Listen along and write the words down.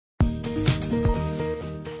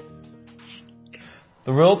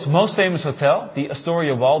The world's most famous hotel, the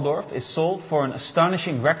Astoria Waldorf, is sold for an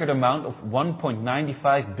astonishing record amount of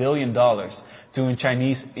 $1.95 billion to a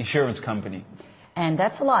Chinese insurance company. And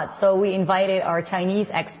that's a lot. So we invited our Chinese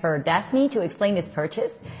expert, Daphne, to explain this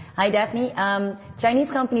purchase. Hi, Daphne. Chinese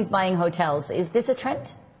companies buying hotels. Is this a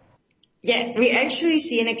trend? Yeah, we actually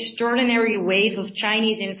see an extraordinary wave of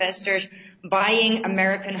Chinese investors buying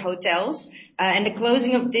American hotels. And the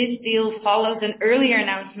closing of this deal follows an earlier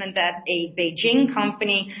announcement that a Beijing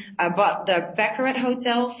company bought the Baccarat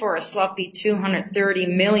Hotel for a sloppy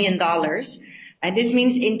 $230 million. This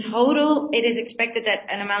means in total, it is expected that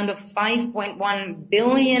an amount of $5.1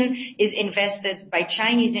 billion is invested by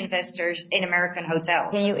Chinese investors in American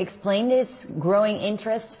hotels. Can you explain this growing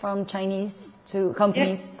interest from Chinese to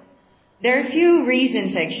companies? Yeah. There are a few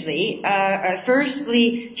reasons, actually.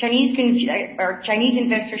 Firstly, Chinese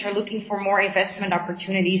investors are looking for more investment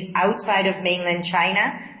opportunities outside of mainland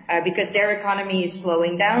China because their economy is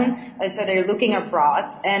slowing down. So they're looking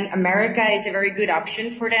abroad. And America is a very good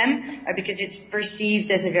option for them because it's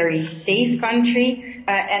perceived as a very safe country.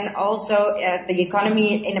 And also the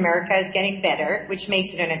economy in America is getting better, which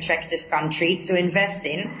makes it an attractive country to invest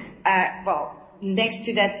in. Next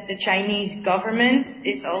to that, the Chinese government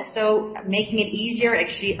is also making it easier,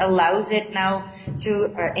 actually allows it now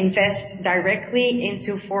to invest directly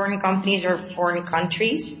into foreign companies or foreign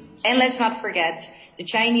countries. And let's not forget, the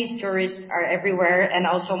Chinese tourists are everywhere and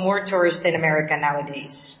also more tourists in America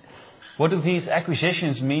nowadays. What do these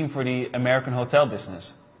acquisitions mean for the American hotel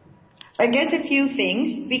business? I guess a few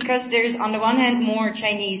things, because there's on the one hand more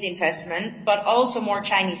Chinese investment, but also more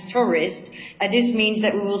Chinese tourists. This means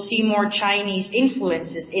that we will see more Chinese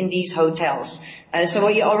influences in these hotels. So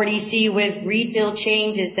what you already see with retail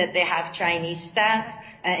chains is that they have Chinese staff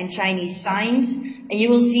and Chinese signs, and you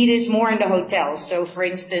will see this more in the hotels. So for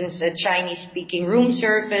instance, a Chinese-speaking room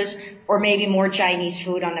service, or maybe more Chinese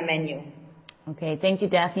food on the menu. Okay, thank you,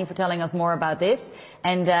 Daphne, for telling us more about this.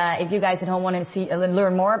 And if you guys at home want to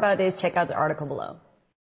learn more about this, check out the article below.